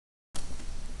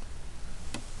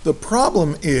The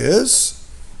problem is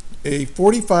a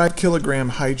 45 kilogram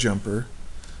high jumper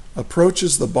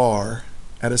approaches the bar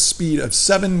at a speed of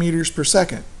 7 meters per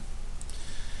second.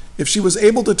 If she was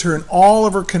able to turn all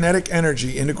of her kinetic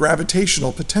energy into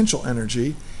gravitational potential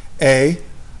energy, A,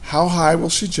 how high will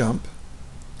she jump?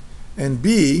 And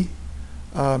B,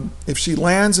 if she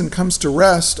lands and comes to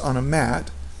rest on a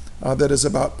mat that is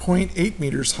about 0.8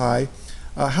 meters high,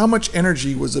 how much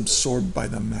energy was absorbed by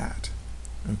the mat?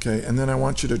 Okay, and then I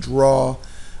want you to draw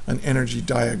an energy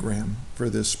diagram for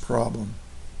this problem.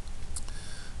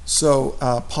 So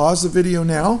pause the video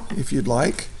now if you'd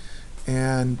like,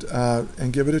 and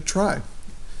give it a try,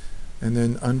 and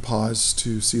then unpause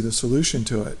to see the solution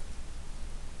to it.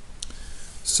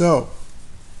 So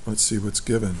let's see what's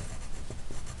given.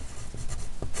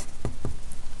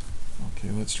 Okay,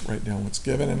 let's write down what's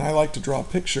given, and I like to draw a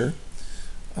picture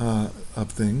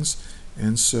of things,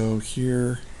 and so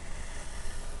here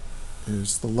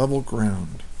is the level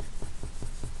ground.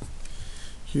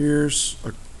 Here's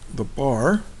the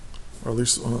bar, or at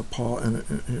least on the paw, and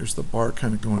here's the bar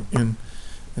kind of going in,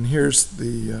 and here's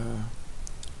the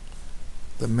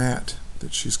mat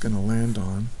that she's going to land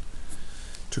on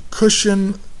to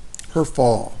cushion her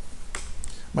fall.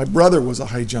 My brother was a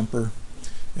high jumper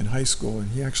in high school,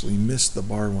 and he actually missed the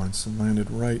bar once and landed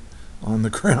right on the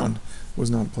ground. It was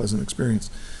not a pleasant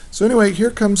experience. So anyway, here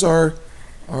comes our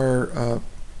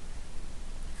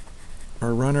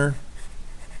runner.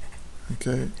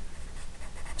 Okay,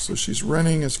 so she's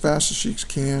running as fast as she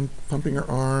can, pumping her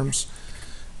arms,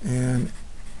 and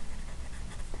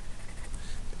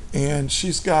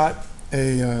she's got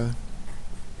a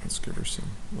let's give her some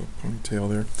little ponytail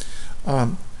there.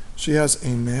 She has a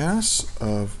mass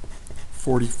of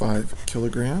 45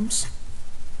 kilograms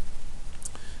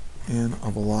and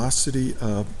a velocity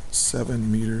of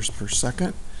 7 meters per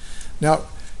second. Now,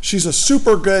 she's a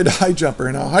super good high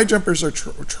jumper. Now, high jumpers are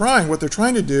what they're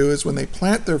trying to do is when they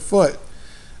plant their foot,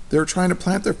 they're trying to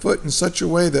plant their foot in such a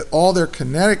way that all their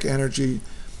kinetic energy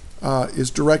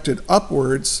is directed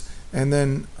upwards, and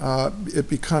then it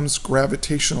becomes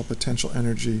gravitational potential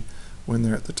energy when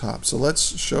they're at the top. So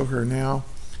let's show her now.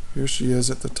 Here she is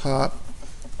at the top,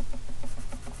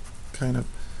 kind of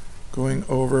going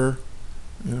over,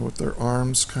 with their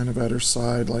arms kind of at her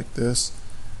side like this.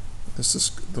 This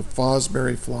is the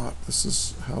Fosbury flop. This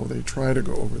is how they try to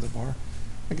go over the bar.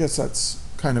 I guess that's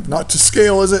kind of not to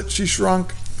scale, is it? She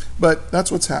shrunk, but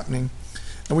that's what's happening.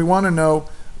 And we want to know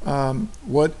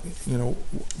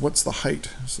what's the height.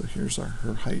 So here's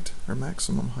her height, her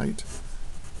maximum height,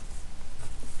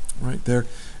 right there.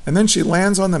 And then she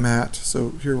lands on the mat. So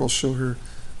here we'll show her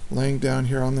laying down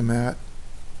here on the mat,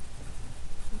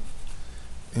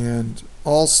 and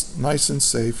all nice and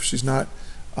safe. She's not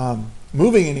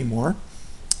moving anymore,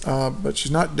 but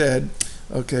she's not dead.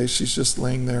 Okay, she's just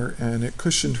laying there, and it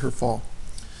cushioned her fall.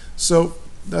 So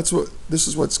this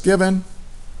is what's given,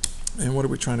 and what are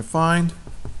we trying to find?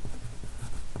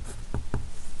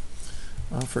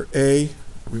 For A,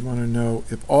 we want to know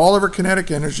if all of her kinetic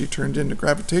energy turned into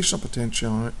gravitational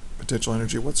potential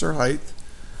energy, what's her height?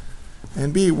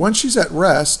 And B, once she's at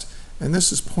rest, and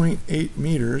this is 0.8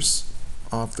 meters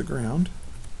off the ground.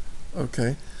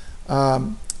 Okay.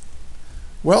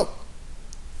 Well,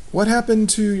 what happened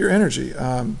to your energy?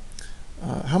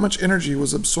 How much energy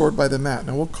was absorbed by the mat?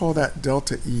 Now we'll call that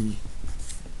delta E.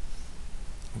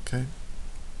 Okay.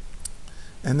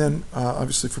 And then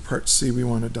obviously for part C, we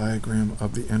want a diagram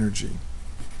of the energy.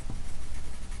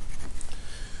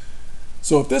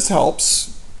 So if this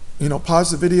helps,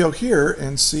 pause the video here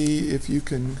and see if you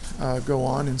can go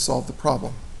on and solve the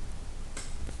problem.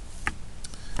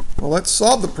 Well, let's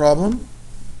solve the problem.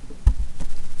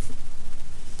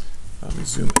 Let me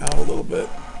zoom out a little bit.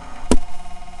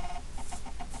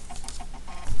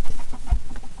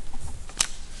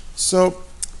 So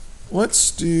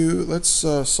let's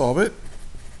solve it.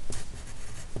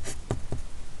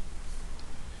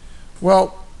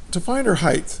 Well, to find her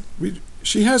height,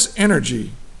 she has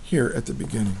energy here at the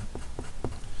beginning.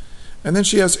 And then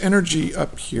she has energy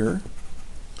up here,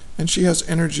 and she has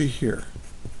energy here.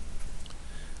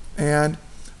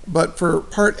 But for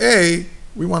part A,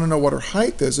 we want to know what her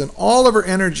height is, and all of her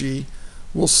energy,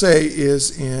 we'll say,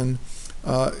 is in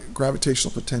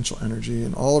gravitational potential energy,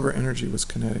 and all of her energy was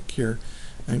kinetic here.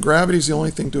 And gravity is the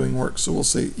only thing doing work, so we'll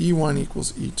say E1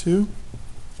 equals E2.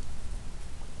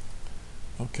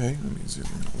 Okay, let me zoom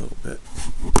in a little bit.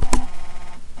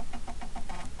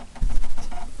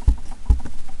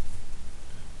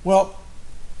 Well,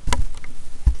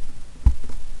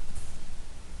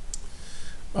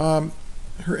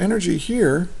 her energy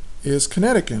here is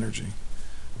kinetic energy,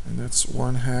 and that's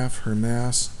 1/2 her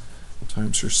mass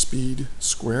times her speed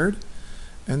squared.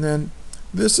 And then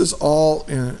this is all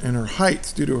in her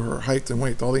height, due to her height and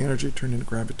weight. All the energy turned into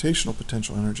gravitational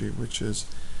potential energy, which is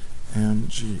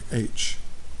mgh.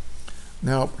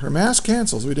 Now, her mass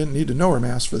cancels. We didn't need to know her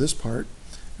mass for this part.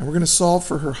 And we're going to solve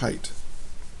for her height.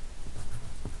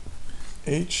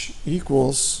 H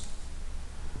equals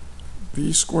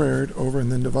v squared over,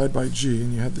 and then divide by g.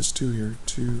 And you had this 2 here,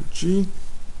 2g.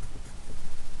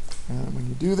 And when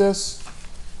you do this,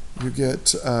 you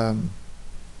get,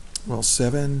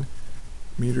 7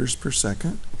 meters per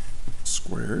second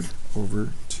squared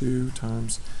over 2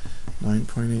 times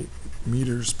 9.8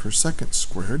 meters per second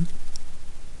squared.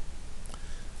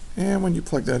 And when you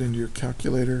plug that into your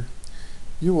calculator,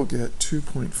 you will get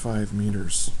 2.5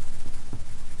 meters.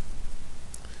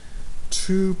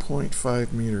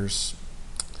 2.5 meters.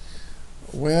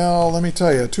 Well, let me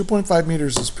tell you, 2.5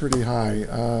 meters is pretty high.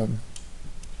 Let's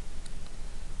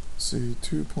see,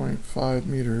 2.5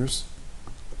 meters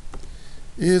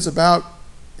is about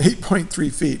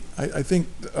 8.3 feet. I think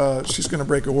she's going to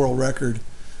break a world record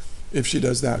if she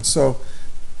does that. So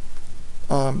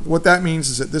what that means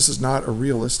is that this is not a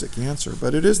realistic answer,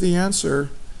 but it is the answer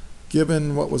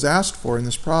given what was asked for in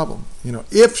this problem. You know,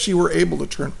 if she were able to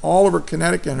turn all of her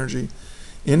kinetic energy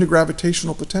into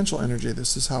gravitational potential energy,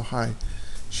 this is how high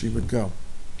she would go.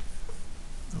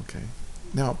 Okay.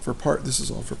 Now for this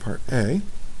is all for part A.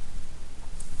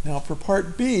 Now for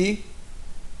part B,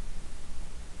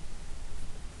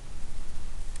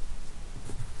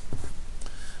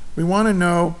 we want to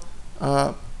know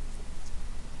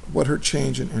what her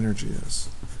change in energy is.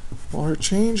 Well, her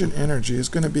change in energy is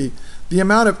going to be the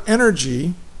amount of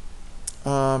energy,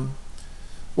 well,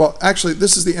 actually,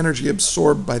 this is the energy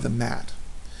absorbed by the mat.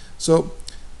 So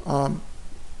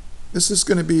this is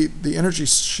going to be the energy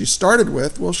she started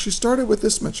with. Well, she started with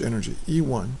this much energy,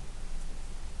 E1.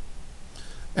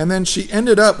 And then she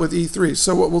ended up with E3.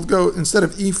 So what we'll go, instead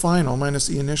of E final minus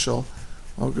E initial,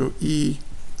 I'll go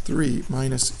E3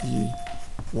 minus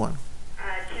E1.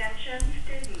 Attention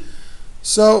students.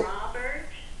 So Robert,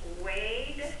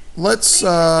 Wade, let's to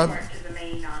the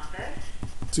main office.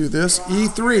 do this. Robert,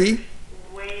 E3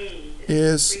 Wade,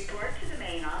 is report to the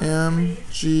main office,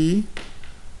 mg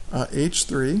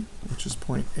h3, which is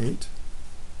 0.8.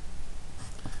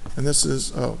 And this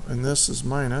is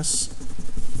minus,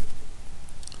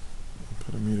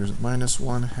 put a meters, minus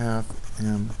 1/2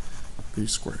 mv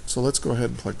squared. So let's go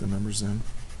ahead and plug the numbers in.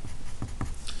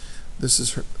 This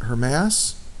is her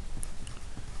mass,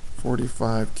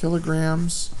 45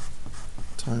 kilograms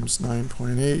times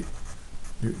 9.8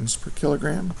 newtons per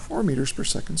kilogram, or meters per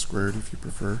second squared if you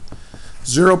prefer.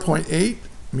 0.8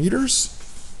 meters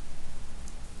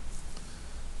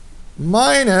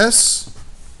minus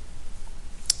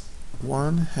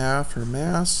 1/2 her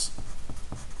mass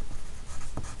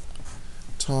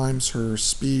times her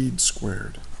speed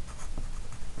squared.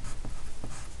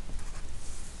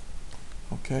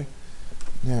 Okay.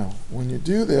 Now, when you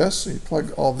do this, you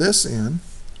plug all this in,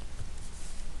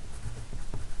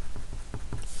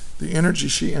 the energy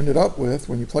she ended up with,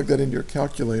 when you plug that into your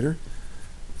calculator,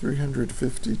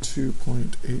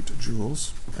 352.8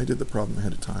 joules. I did the problem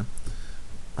ahead of time.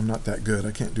 I'm not that good.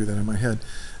 I can't do that in my head.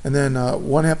 And then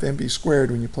 1/2 mv squared,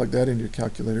 when you plug that into your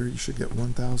calculator, you should get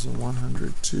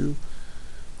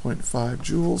 1,102.5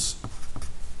 joules.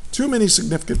 Too many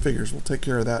significant figures. We'll take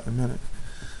care of that in a minute.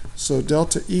 So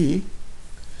delta E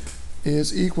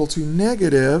is equal to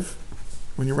negative,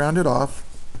 when you round it off,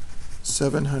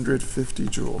 750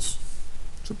 joules.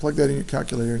 So plug that in your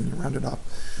calculator and you round it off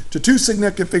to two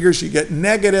significant figures. You get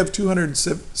negative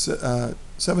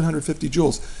 750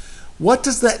 joules. What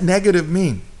does that negative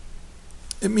mean?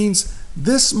 It means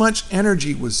this much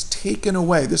energy was taken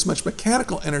away, this much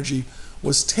mechanical energy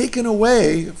was taken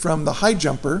away from the high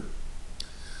jumper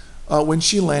when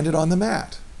she landed on the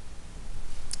mat.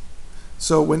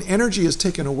 So when energy is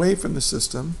taken away from the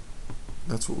system,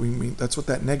 that's what we mean. That's what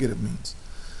that negative means.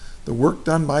 The work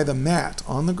done by the mat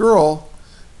on the girl,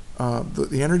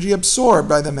 the energy absorbed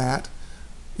by the mat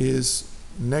is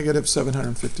negative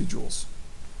 750 joules.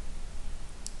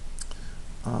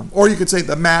 Or you could say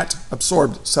the mat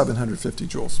absorbed 750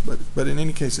 joules, but in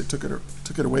any case, it took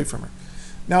it away from her.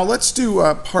 Now let's do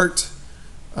part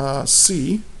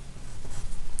C,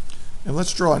 and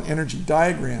let's draw an energy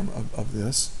diagram of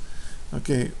this.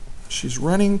 Okay, she's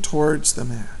running towards the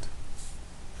mat.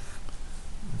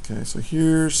 Okay, so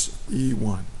here's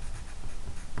E1.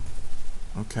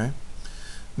 Okay,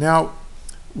 now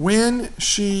when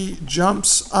she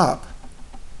jumps up,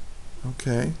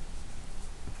 okay,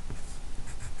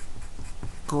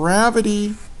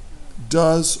 gravity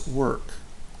does work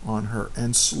on her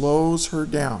and slows her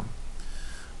down.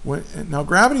 Now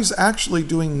gravity's actually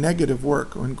doing negative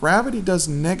work. When gravity does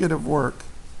negative work,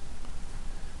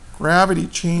 gravity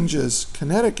changes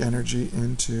kinetic energy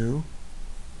into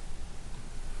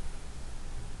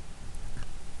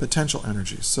potential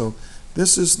energy. So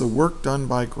this is the work done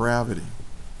by gravity.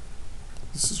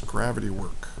 This is gravity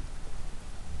work.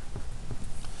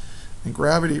 And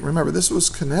gravity, remember, this was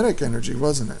kinetic energy,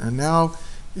 wasn't it? And now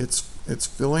it's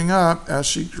filling up as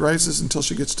she rises until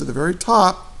she gets to the very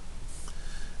top.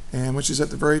 And when she's at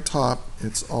the very top,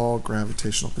 it's all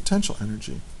gravitational potential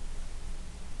energy.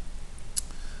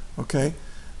 Okay?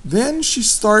 Then she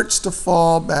starts to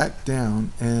fall back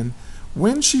down. And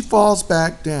when she falls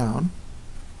back down,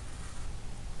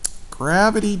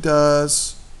 gravity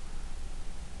does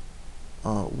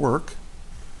work.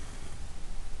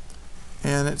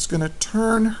 And it's going to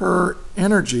turn her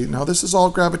energy. Now, this is all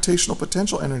gravitational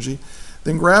potential energy.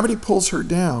 Then gravity pulls her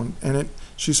down, and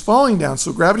she's falling down,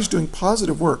 so gravity's doing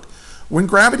positive work. When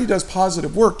gravity does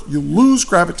positive work, you lose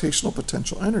gravitational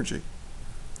potential energy.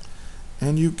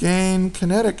 And you gain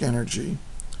kinetic energy.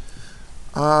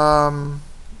 Oh,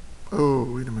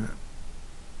 wait a minute.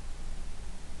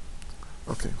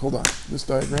 Okay, hold on. This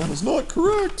diagram is not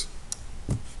correct.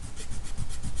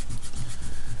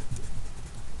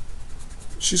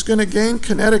 She's going to gain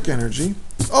kinetic energy.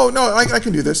 Oh, no, I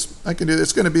can do this. I can do this.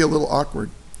 It's going to be a little awkward.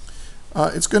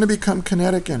 It's going to become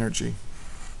kinetic energy.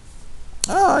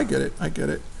 Ah, I get it. I get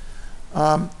it.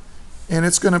 And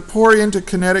it's going to pour into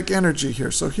kinetic energy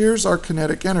here. So here's our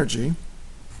kinetic energy.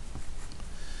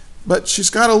 But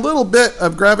she's got a little bit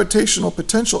of gravitational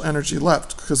potential energy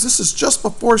left because this is just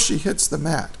before she hits the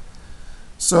mat.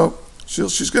 So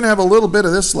she's going to have a little bit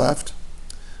of this left.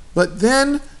 But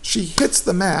then she hits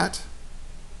the mat.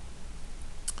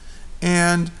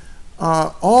 And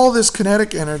all this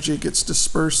kinetic energy gets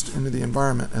dispersed into the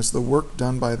environment as the work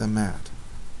done by the mat.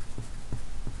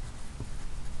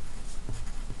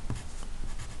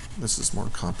 This is more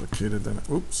complicated than,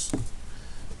 oops,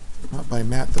 not by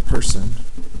Matt the person,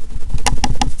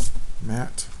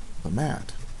 Matt the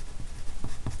mat.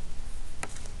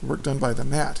 Work done by the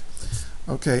mat.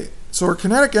 Okay, so her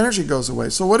kinetic energy goes away.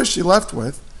 So what is she left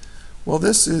with? Well,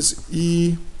 this is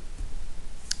E,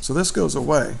 so this goes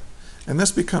away. And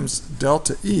this becomes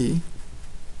delta E.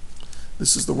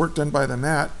 This is the work done by the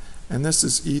mat. And this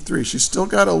is E3. She's still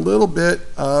got a little bit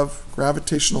of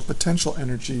gravitational potential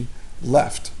energy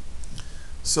left.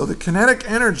 So the kinetic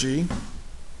energy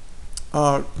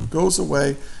goes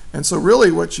away. And so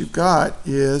really what you've got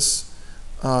is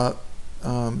the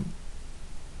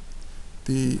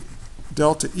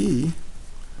delta E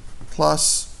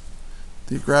plus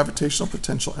the gravitational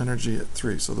potential energy at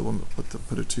 3. So we'll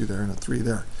put a 2 there and a 3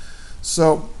 there.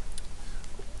 So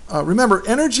remember,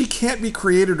 energy can't be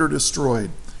created or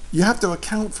destroyed. You have to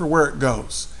account for where it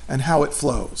goes and how it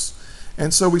flows.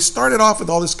 And so we started off with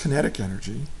all this kinetic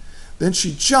energy. Then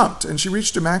she jumped and she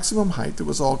reached a maximum height that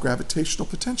was all gravitational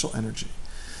potential energy.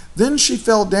 Then she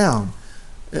fell down.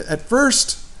 At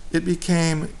first, it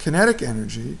became kinetic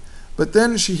energy, but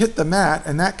then she hit the mat,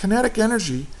 and that kinetic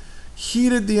energy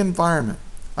heated the environment.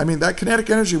 I mean, that kinetic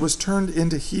energy was turned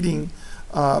into heating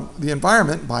the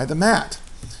environment by the mat.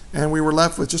 And we were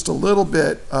left with just a little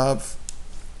bit of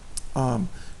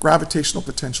gravitational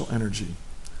potential energy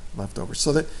left over.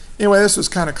 So that, anyway, this was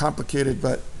kind of complicated,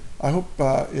 but I hope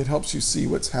it helps you see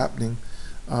what's happening.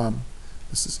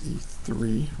 This is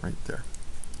E3 right there.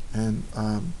 And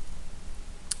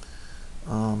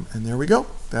there we go.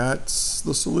 That's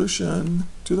the solution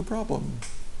to the problem.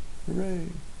 Hooray.